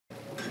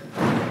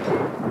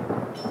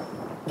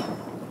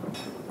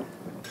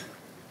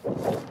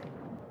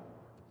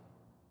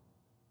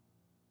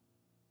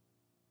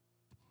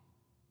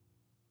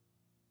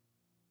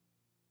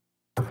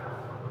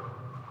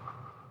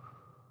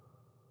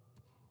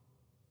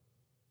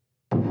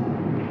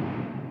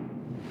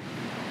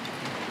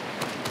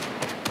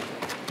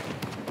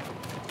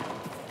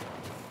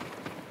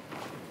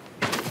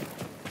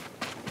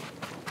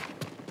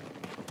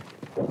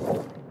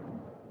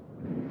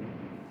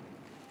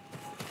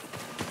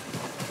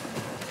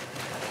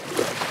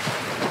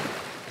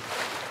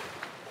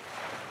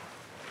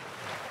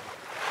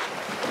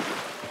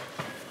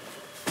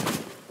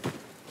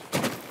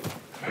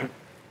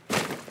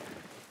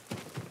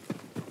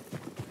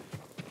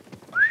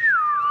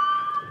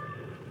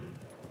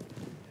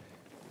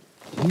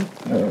Hey!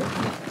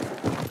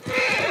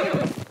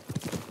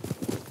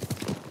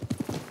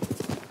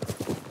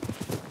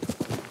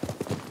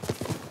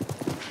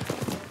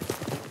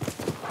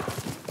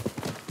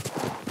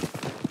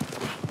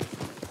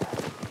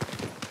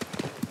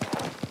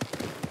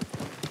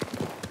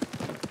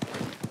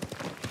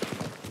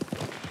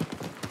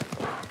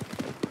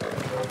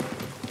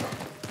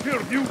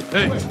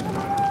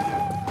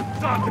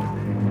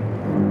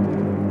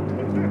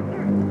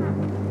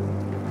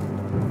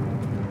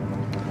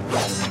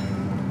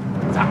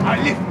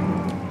 تعالي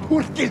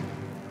وركل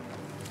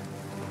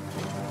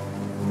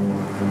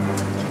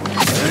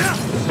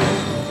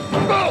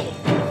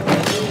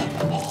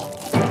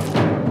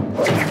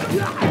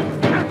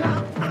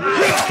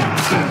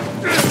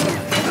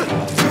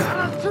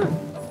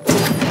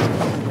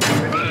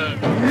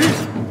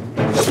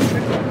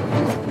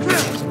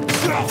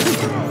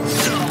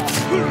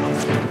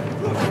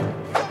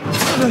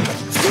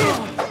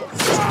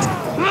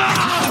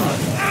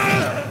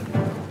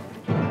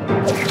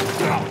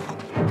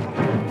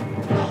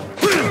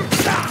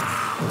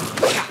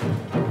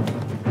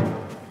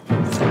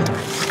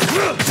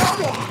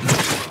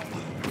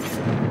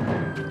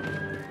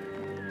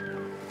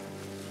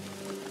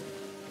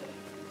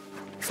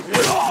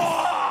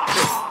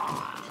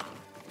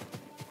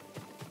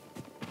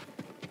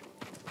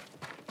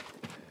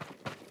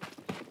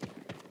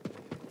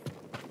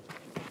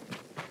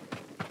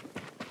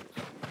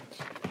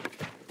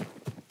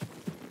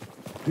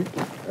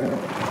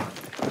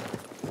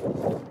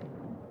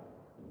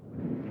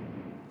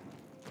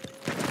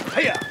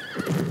هيا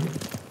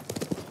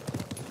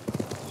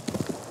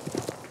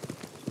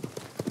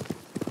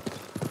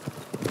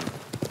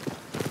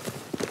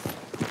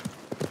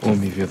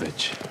Omi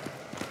village.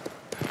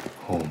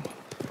 Home.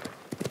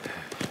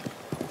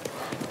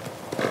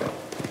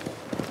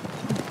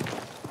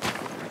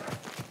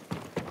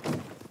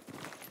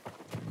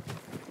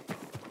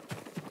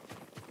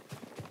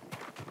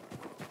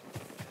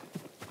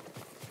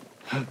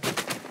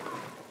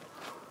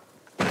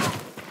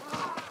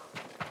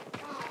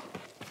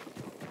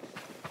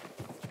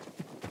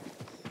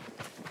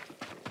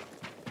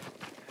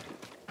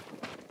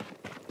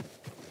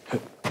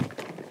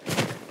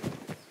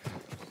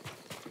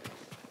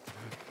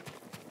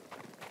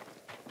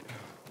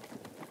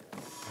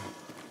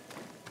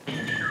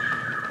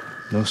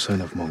 No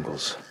sign of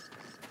Mongols.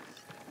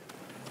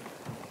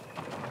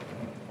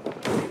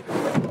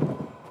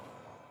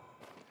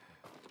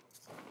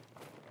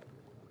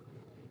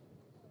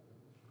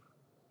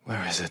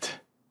 Where is it?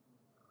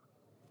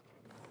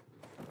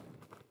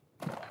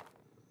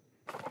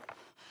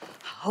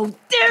 How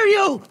dare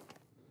you!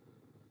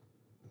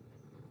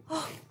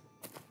 Oh,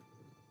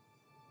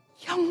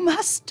 young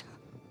master.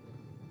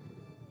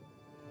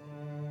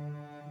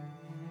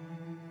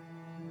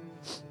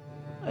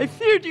 I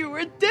feared you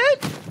were dead.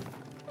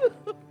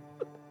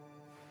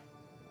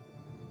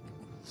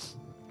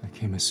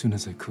 I came as soon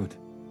as I could.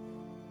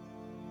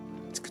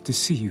 It's good to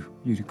see you,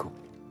 Yuriko.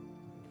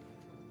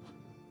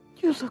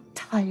 You look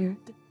tired.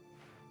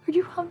 Are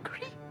you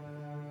hungry?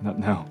 Not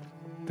now,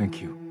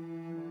 thank you.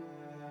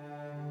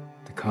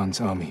 The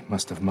Khan's army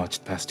must have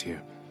marched past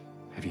here.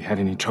 Have you had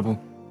any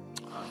trouble?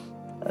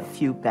 A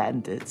few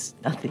bandits.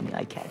 Nothing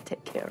I can't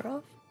take care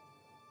of.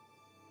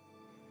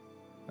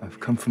 I've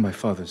come for my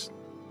father's...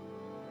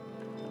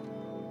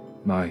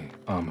 my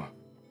armor.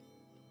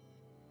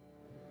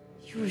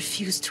 You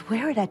refused to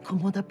wear it at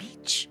Komoda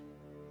Beach.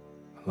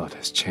 A lot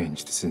has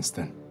changed since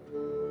then.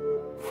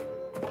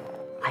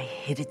 I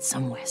hid it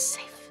somewhere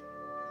safe.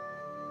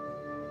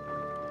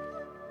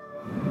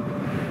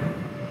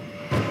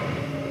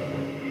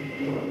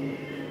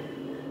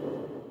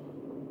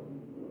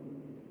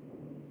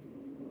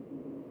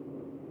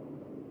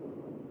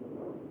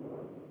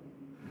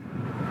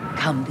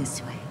 Come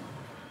this way.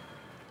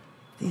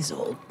 These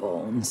old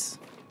bones.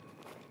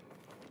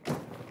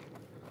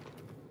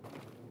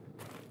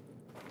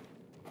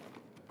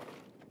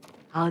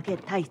 I'll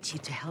get Taichi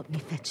to help me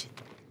fetch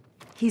it.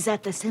 He's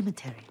at the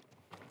cemetery.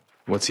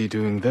 What's he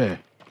doing there?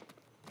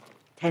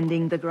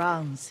 Tending the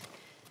grounds.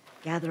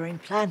 Gathering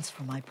plants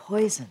for my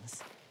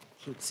poisons.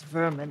 Keeps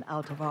vermin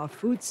out of our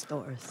food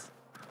stores.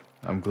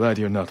 I'm glad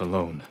you're not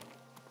alone.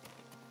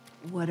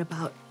 What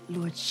about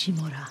Lord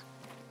Shimura?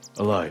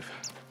 Alive.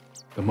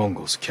 The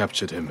Mongols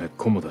captured him at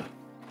Komoda,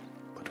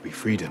 but we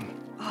freed him.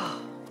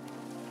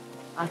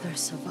 Others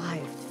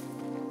survived.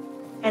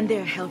 And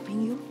they're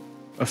helping you?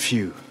 A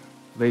few.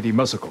 Lady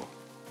Masako.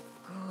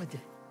 Good.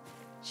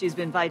 She's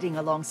been fighting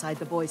alongside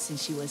the boys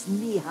since she was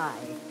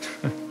knee-high.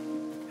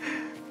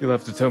 You'll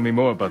have to tell me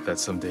more about that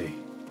someday.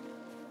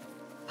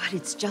 But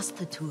it's just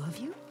the two of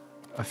you?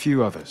 A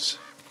few others.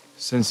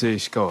 Sensei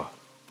Ishikawa.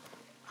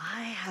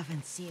 I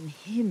haven't seen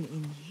him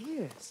in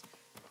years.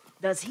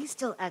 Does he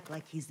still act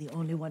like he's the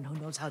only one who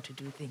knows how to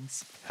do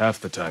things?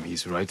 Half the time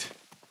he's right,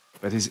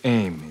 but his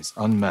aim is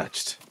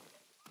unmatched.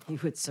 He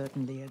would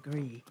certainly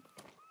agree.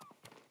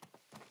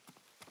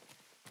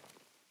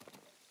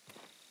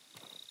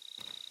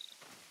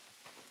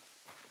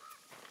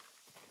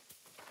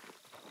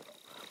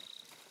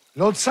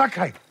 Lord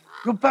Sakai,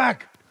 you're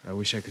back. I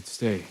wish I could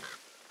stay.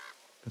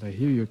 But I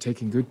hear you're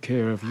taking good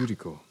care of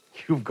Yuriko.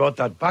 You've got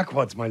that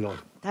backwards, my lord.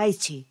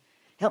 Daichi,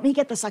 help me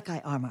get the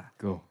Sakai armor.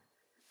 Go.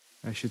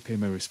 I should pay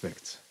my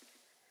respects.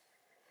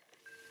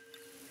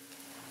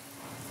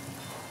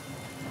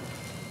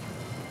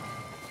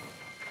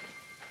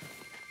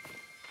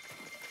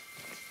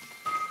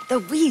 The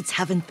weeds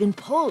haven't been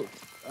pulled.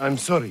 I'm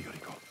sorry,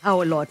 Yuriko.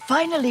 Our lord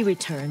finally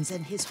returns,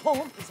 and his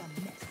home is a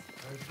mess.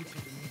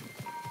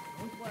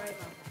 Don't worry about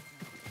that now.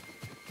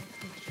 Let's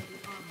make sure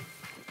the armor.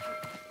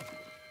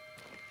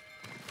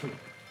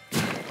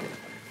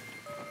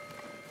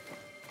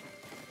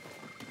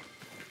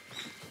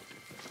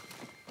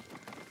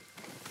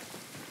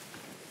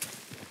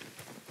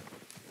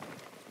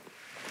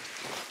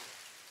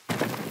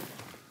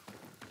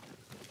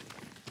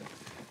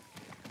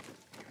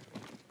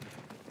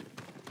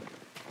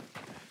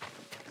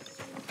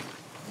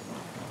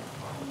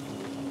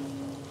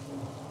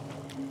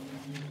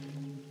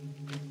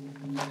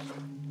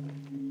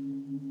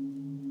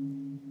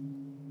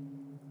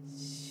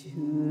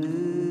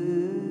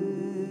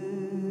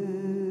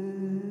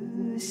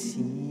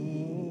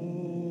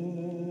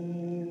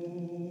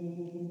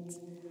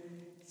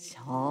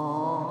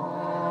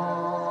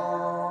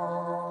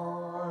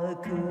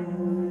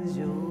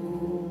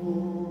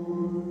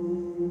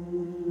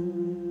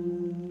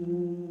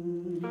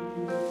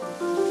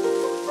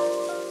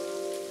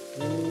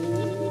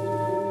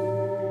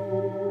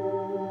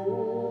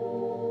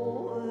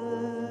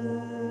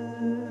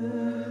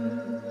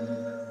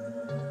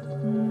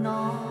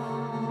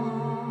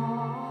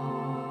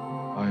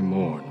 I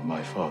mourn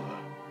my father.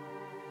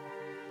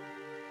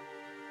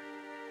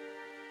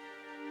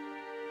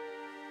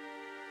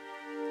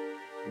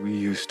 We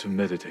used to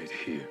meditate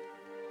here.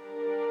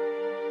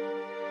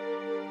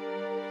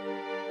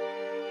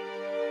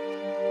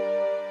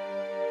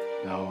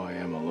 Now I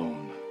am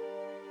alone.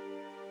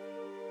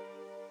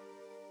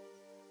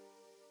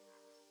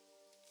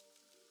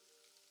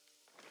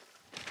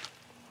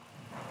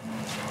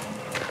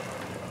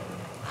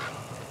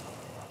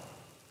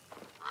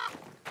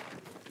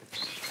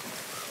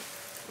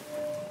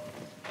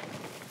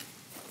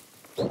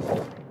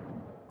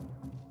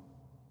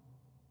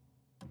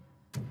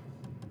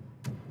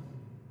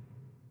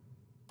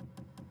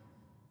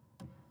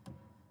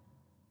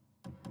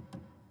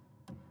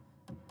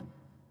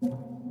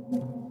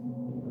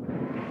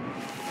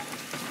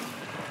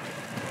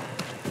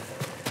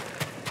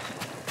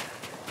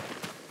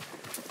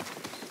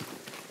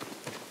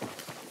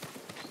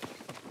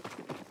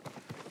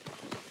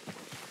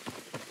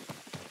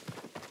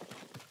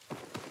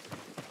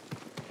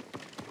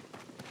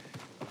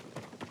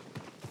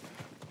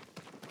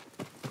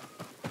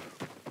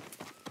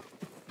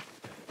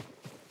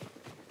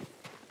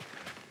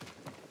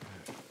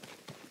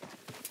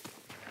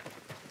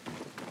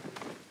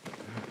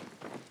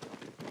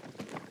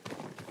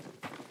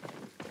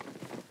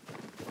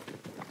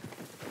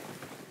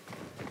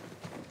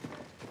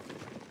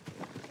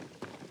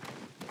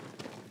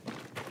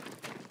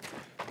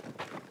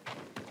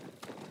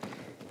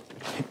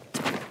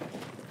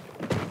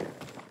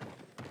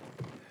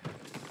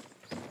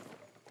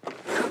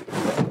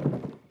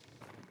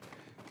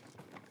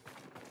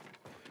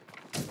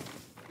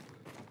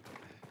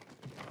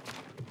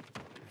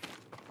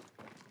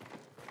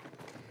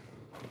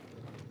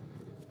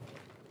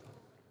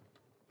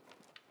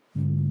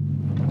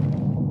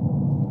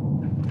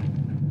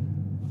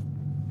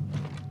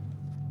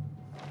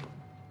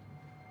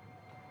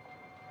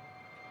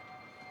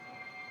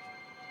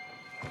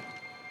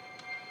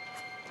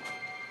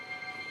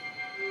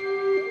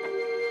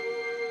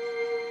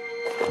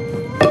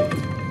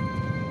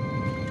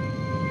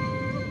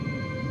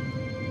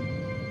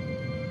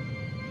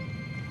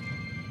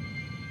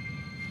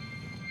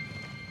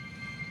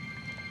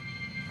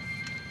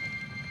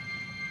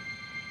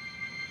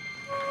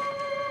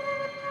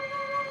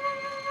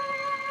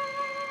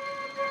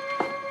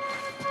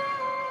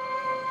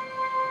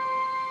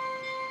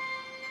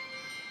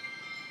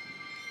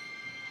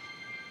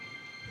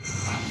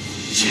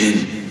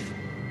 Jin,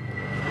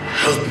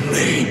 help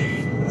me.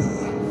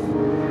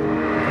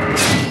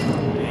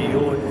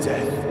 Your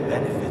death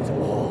benefits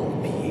all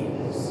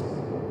beings.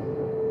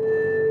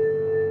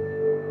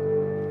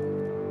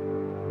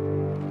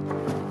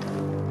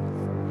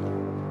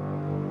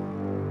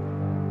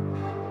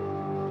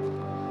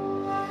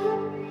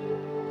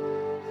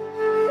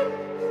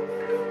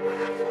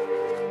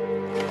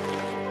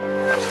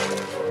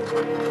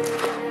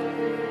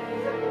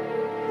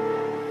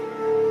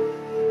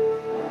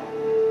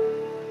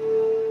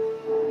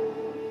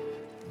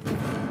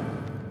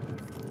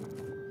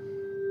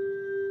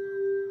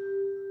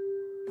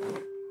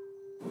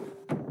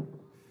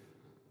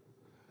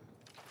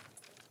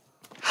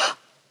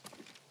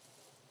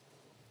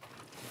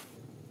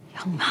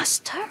 Young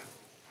master?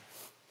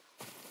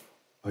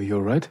 Are you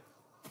all right?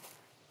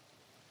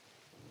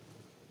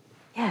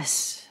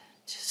 Yes,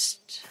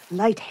 just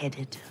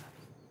lightheaded.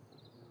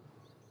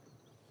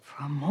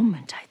 For a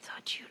moment, I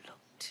thought you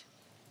looked...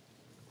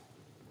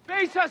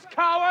 Face us,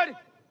 coward!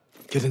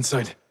 Get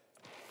inside.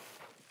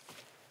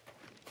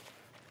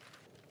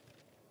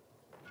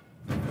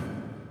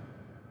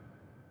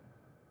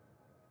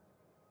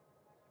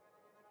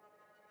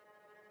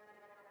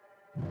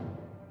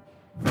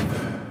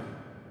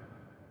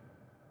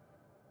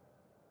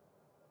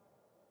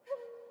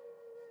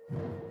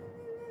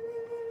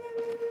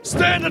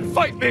 Stand and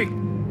fight me!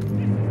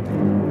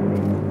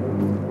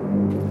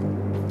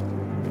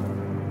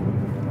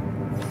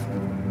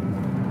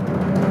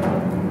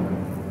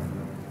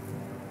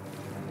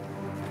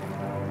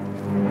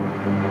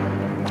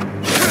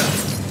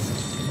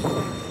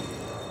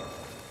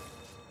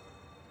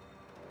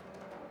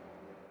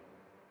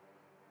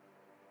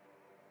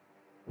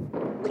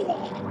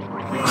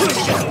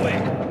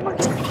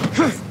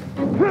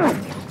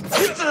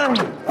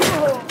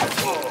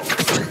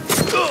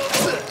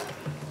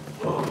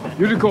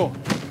 Yuriko!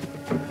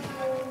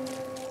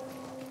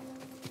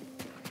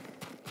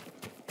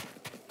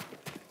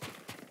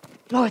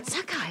 Lord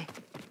Sakai,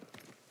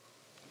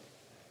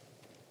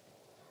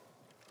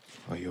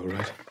 Are you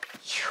alright?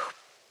 you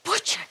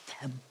butchered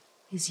them.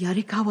 Is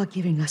Yarikawa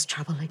giving us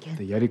trouble again?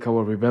 The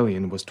Yarikawa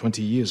rebellion was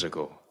 20 years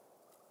ago.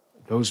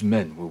 Those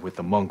men were with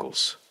the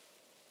Mongols.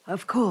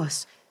 Of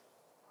course.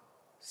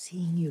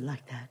 Seeing you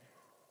like that,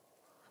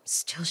 I'm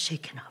still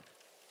shaken up.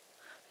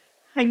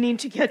 I need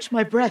to catch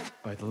my breath.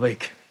 By the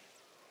lake.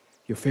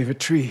 Your favorite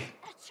tree.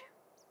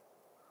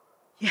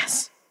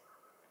 Yes.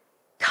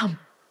 Come.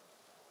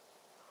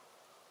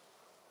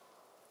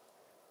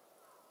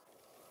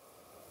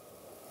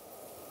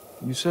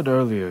 You said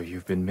earlier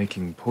you've been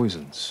making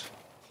poisons.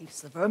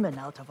 Keeps the vermin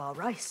out of our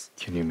rice.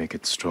 Can you make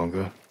it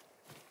stronger?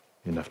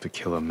 Enough to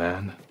kill a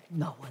man?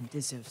 No one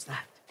deserves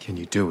that. Can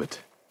you do it?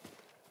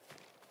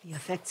 The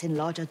effects in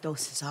larger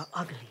doses are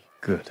ugly.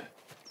 Good.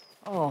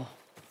 Oh,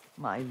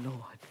 my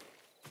lord.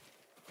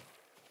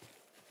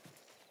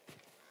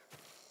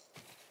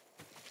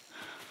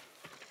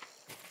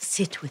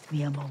 Sit with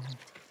me a moment.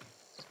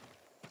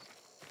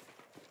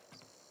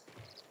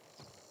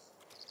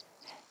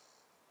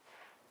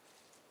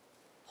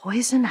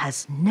 Poison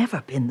has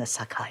never been the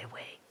Sakai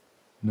way.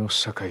 No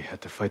Sakai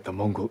had to fight the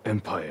Mongol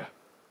Empire.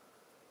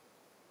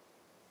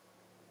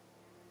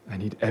 I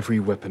need every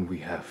weapon we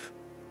have.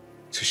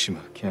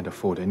 Tsushima can't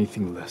afford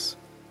anything less.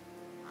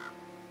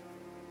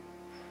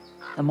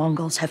 The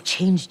Mongols have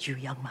changed you,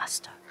 young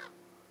master.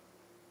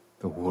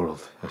 The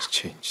world has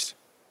changed.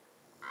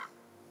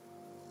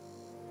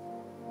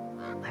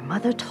 My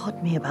mother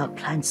taught me about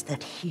plants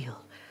that heal,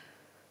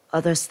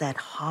 others that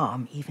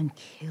harm, even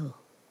kill.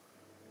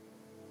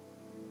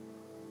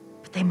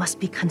 But they must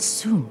be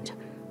consumed.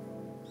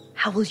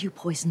 How will you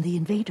poison the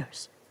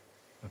invaders?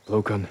 A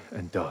blowgun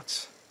and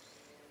darts.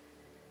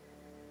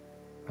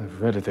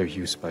 I've read of their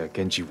use by a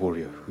Genji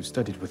warrior who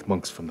studied with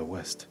monks from the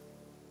west.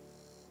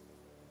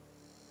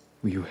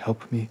 Will you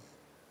help me?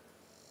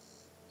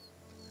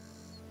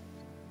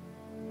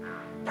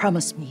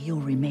 Promise me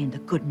you'll remain the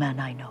good man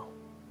I know.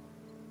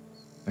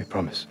 I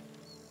promise.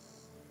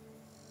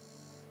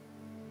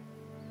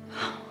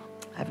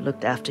 I've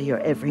looked after your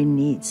every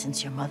need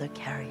since your mother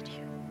carried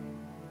you.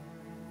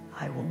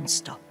 I won't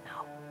stop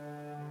now.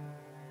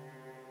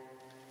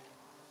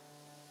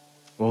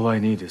 All I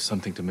need is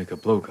something to make a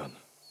blowgun.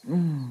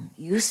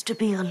 Used to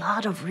be a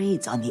lot of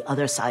reeds on the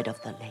other side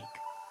of the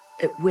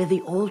lake, where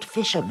the old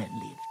fishermen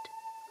lived.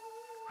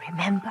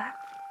 Remember?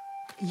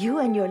 You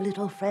and your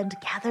little friend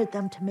gathered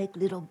them to make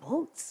little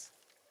boats.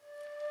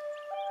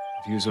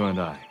 Ryuzo and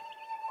I,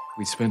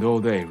 we spent all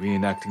day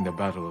reenacting the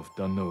Battle of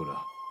Danora.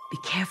 Be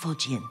careful,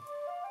 Jin.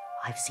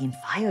 I've seen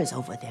fires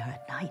over there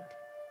at night.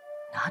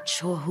 Not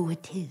sure who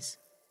it is.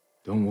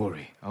 Don't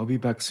worry, I'll be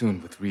back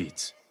soon with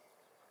reeds.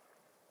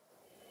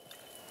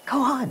 Go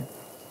on.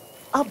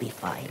 I'll be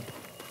fine.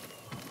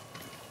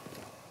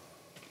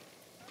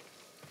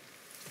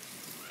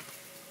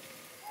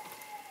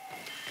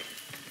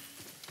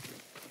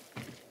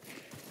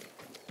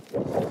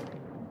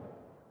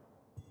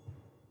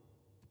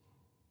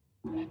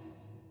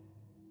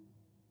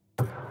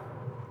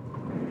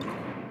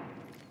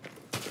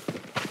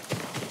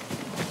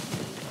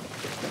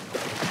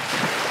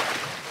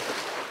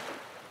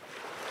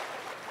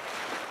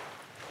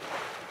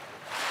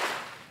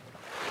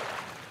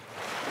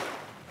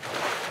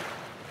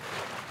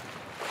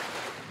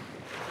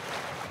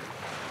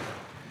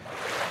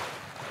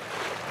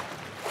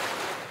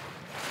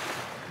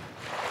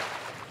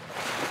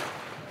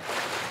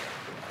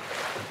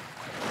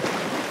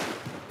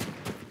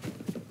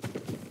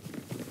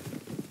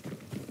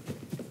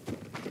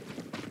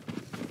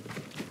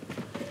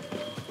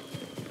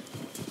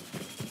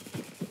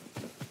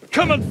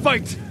 Come and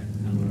fight!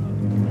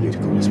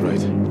 Yuriko was right.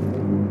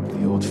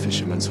 The old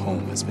fisherman's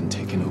home has been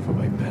taken over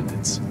by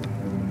bandits.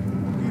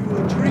 We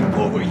will drink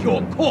over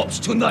your corpse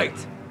tonight!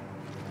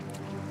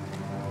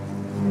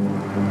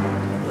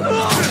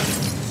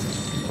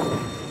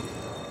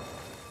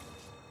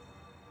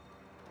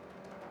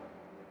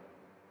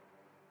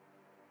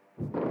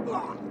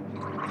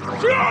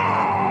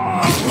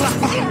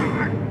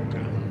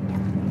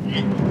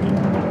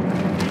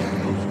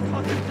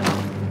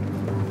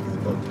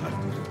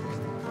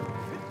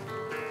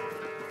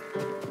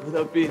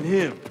 Without being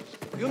him.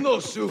 You'll know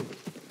soon.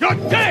 You're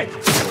dead!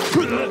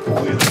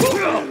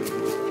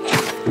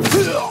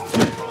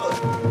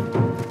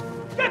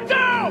 Get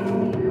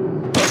down!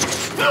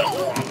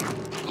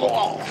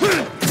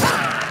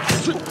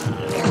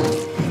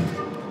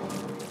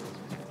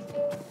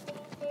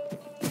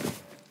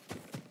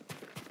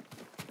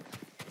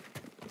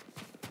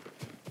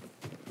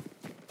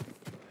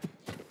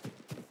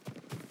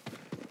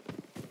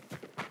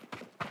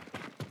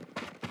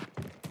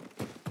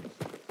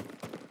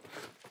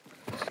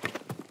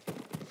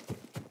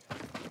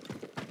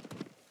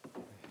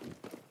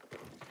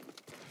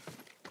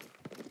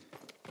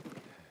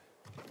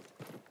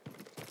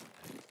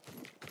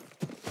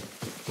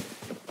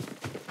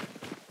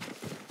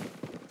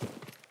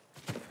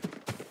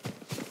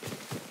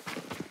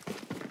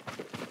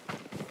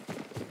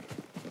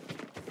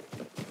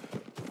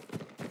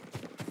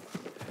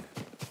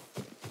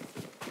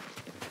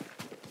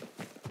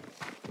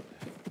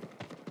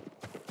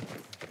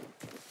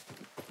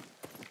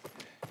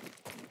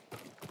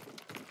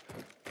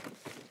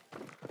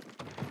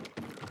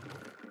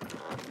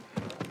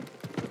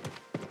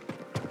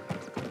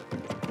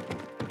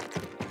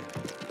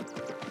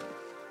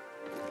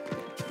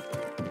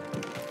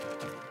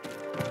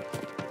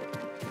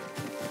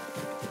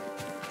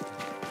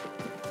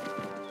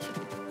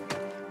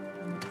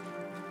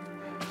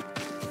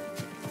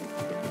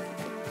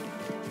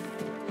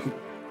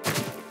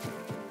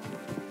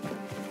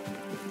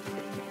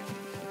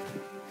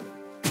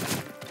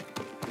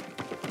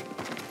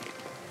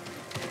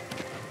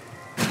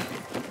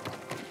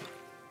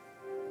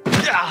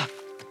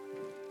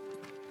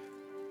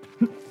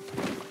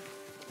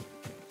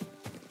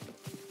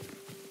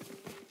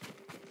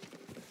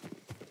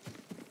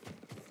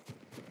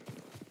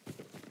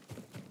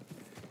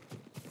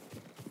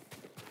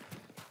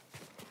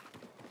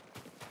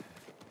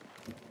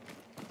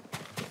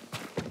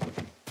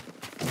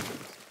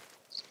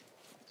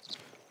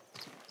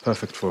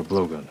 Perfect for a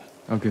blowgun.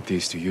 I'll get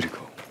these to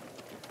Yuriko.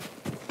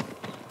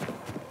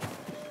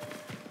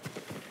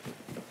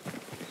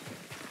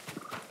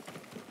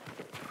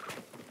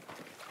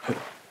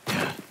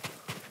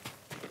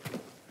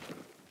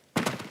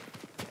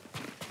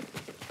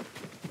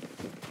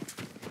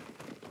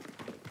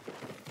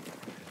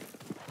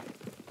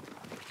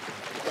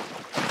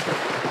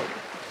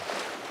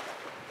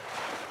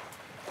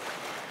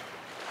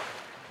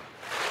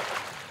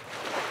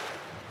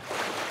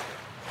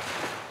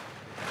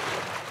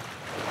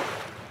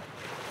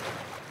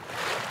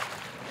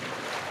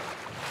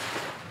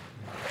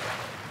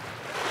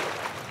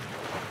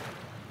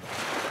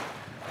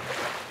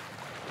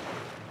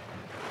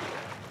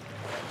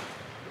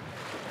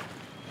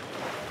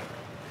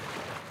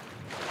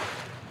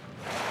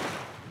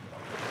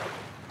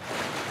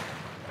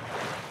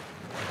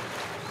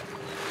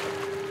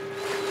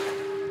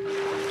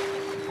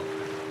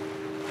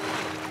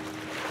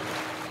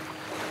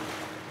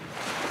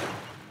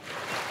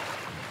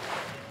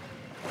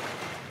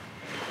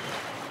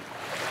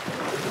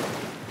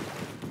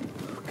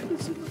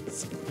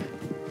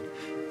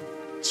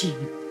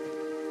 Jean,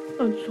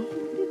 alone in the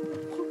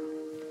world.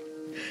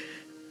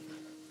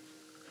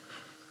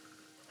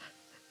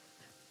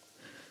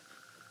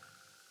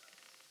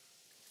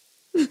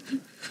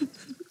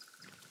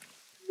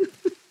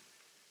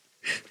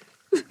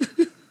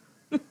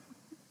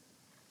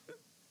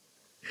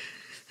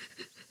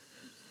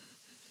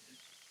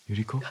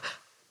 Yuriko?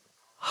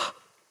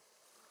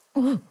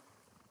 Oh,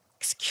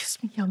 excuse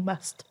me, young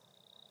master.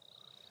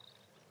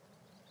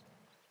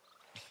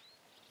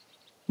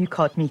 You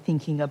caught me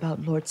thinking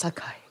about Lord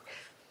Sakai.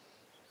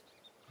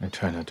 I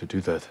try not to do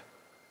that.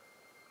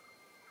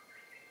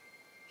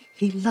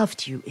 He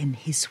loved you in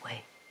his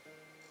way.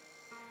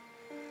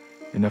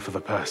 Enough of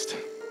the past.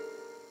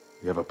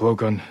 We have a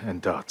blowgun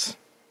and darts.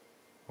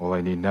 All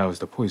I need now is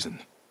the poison.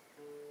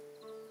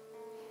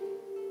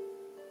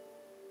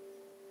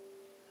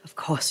 Of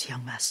course,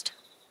 young master.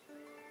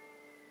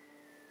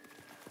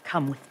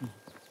 Come with me.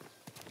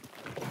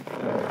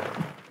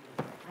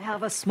 I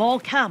have a small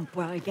camp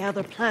where I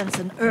gather plants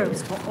and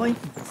herbs for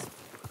ointments.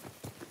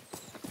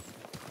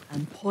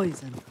 And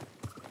poison.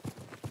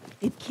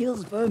 It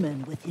kills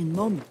vermin within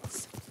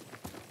moments.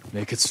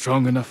 Make it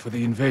strong enough for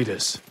the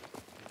invaders.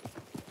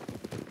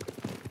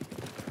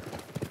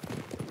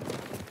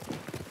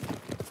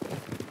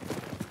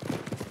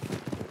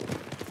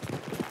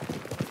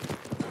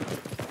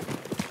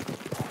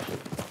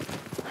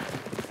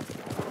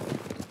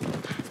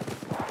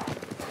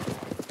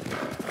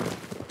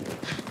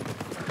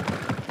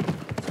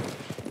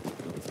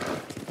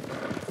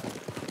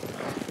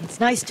 It's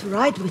nice to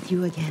ride with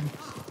you again.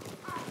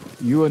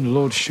 You and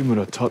Lord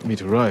Shimura taught me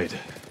to ride.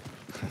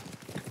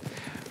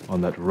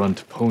 On that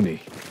runt pony.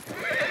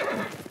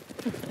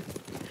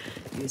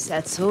 You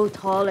sat so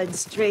tall and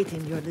straight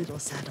in your little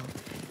saddle.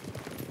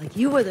 Like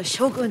you were the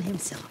shogun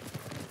himself.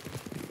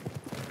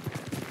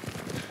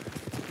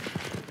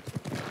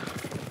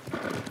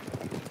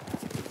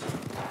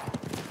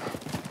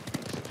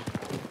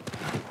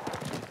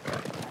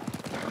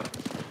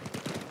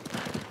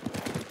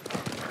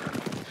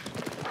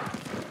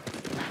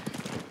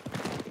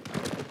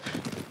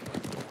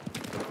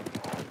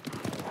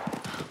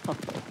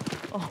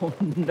 Oh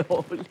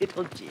no,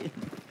 little Jin.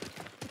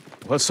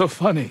 What's so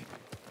funny?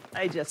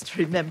 I just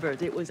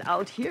remembered it was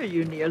out here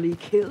you nearly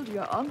killed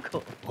your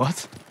uncle.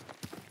 What?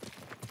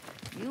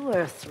 You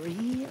were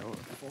 3 or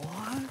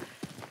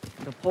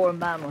 4? The poor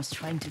man was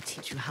trying to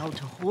teach you how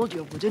to hold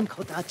your wooden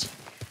kodachi.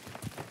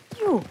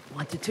 You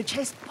wanted to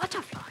chase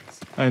butterflies.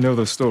 I know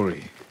the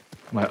story.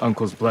 My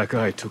uncle's black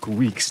eye took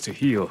weeks to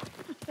heal.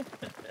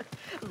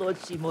 Lord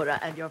Shimura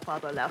and your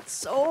father laughed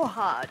so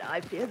hard,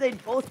 I fear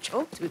they'd both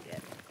choke to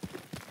death.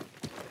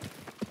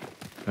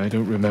 I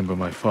don't remember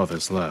my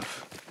father's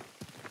laugh.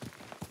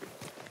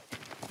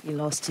 He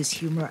lost his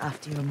humor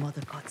after your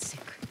mother got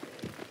sick.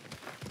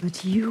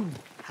 But you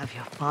have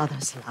your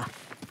father's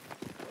laugh.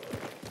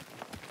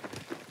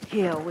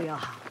 Here we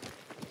are.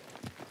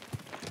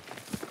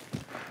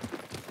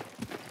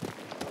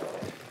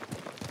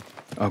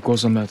 A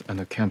gozamat and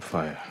a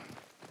campfire.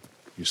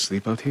 You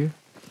sleep out here?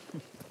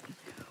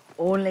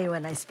 Only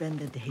when I spend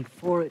the day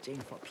foraging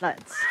for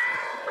plants.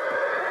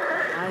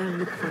 I'll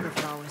look for the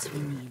flowers we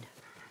need.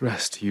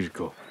 Rest,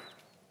 Yuriko.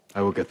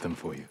 I will get them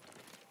for you.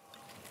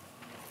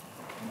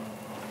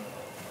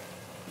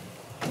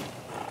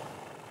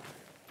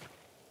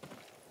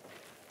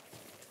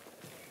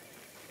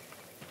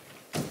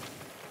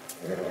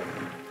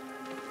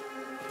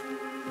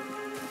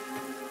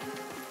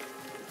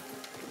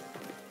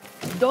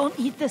 Don't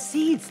eat the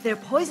seeds, they're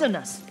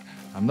poisonous.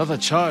 I'm not a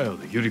child,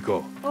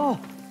 Yuriko. Oh,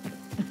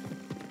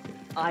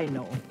 I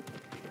know.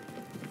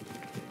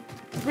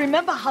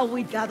 Remember how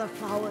we'd gather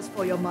flowers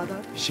for your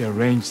mother? She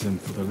arranged them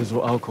for the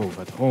little alcove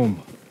at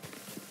home.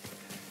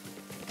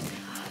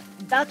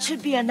 That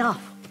should be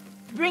enough.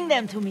 Bring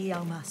them to me,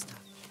 young master.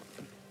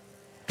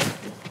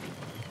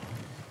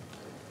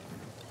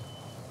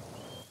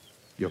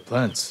 Your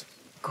plants.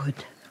 Good.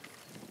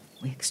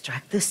 We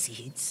extract the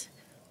seeds,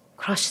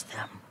 crush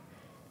them,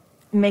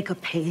 make a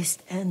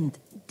paste, and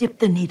dip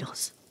the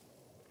needles.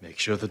 Make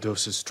sure the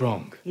dose is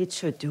strong. It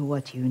should do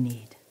what you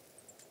need.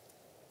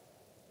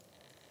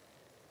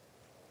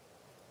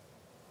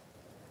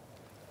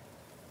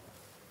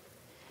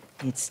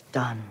 It's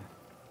done.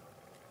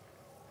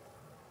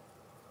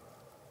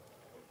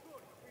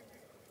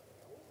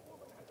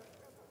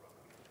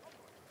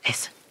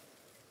 Listen.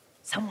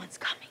 Someone's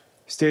coming.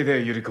 Stay there,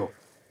 Yuriko.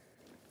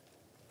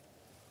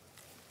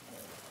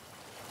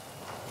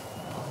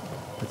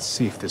 Let's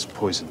see if this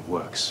poison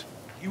works.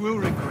 He will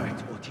regret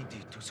what he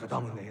did to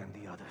Sadamune and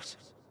the others.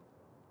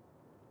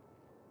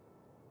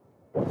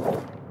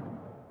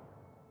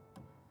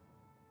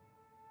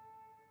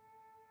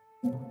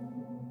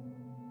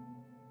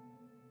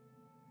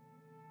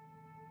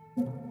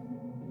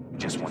 We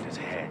just want his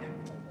head,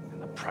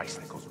 and the price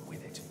that goes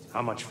with it.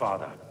 How much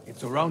farther?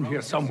 It's around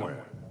here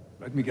somewhere.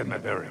 Let me get my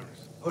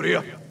bearings. Hurry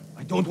up!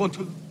 I don't want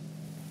to...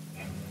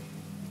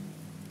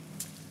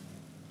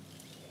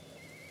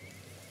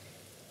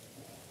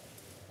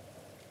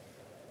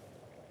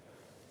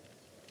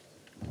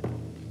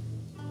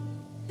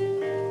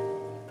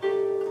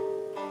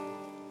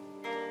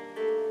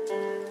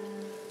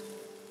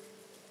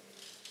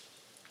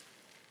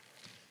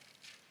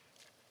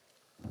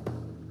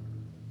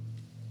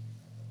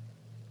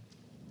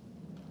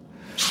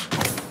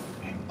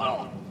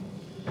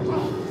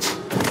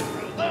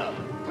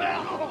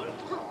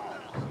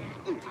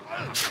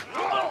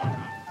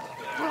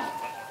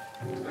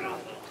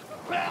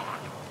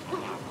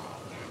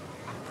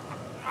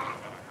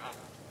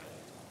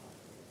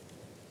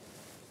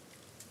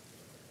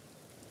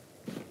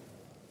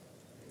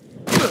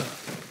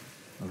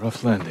 A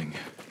rough landing,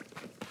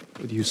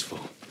 but useful.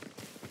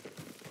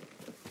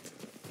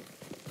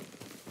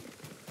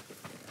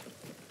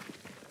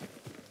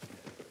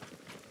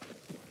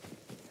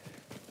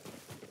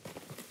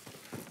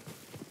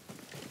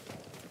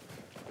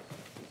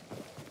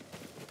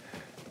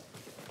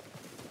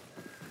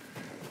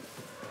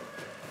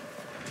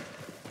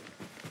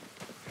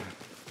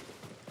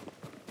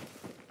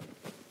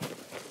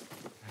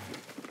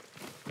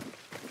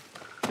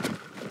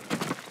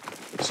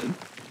 Listen.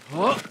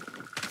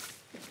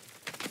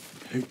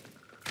 Hey.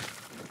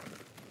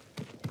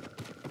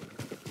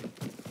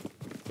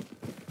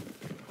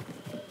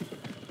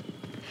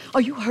 Are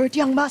you hurt,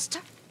 young master?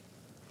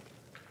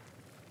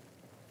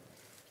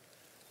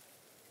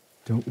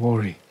 Don't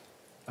worry.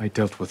 I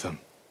dealt with them.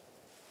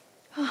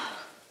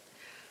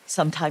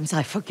 Sometimes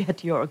I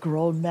forget you're a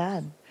grown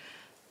man.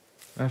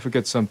 I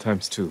forget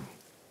sometimes too.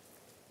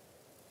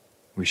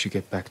 We should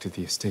get back to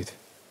the estate.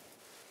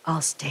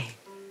 I'll stay.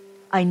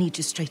 I need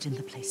to straighten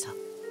the place up.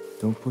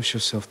 Don't push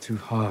yourself too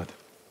hard.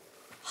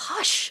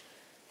 Hush!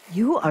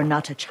 You are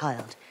not a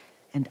child,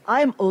 and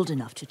I'm old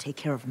enough to take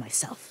care of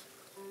myself.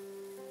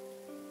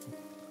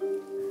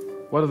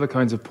 What other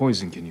kinds of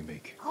poison can you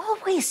make?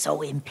 Always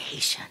so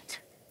impatient.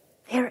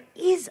 There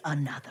is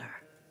another.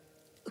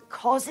 It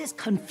causes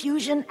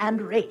confusion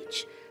and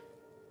rage.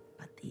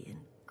 But the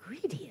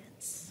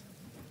ingredients...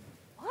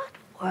 what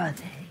were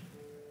they?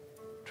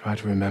 Try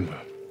to remember.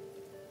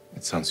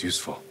 It sounds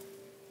useful.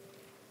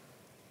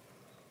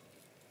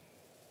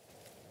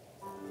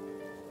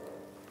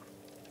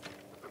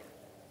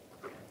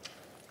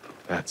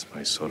 That's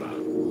my Sora.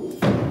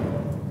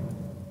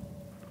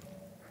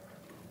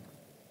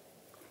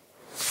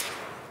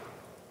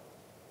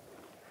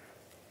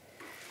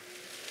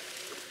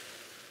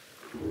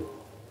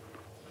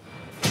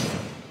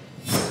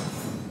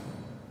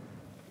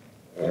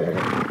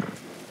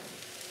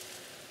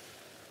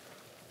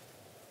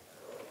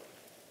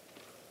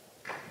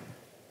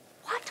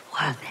 What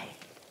were they?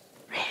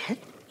 Red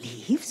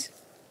leaves?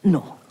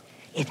 No,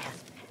 it has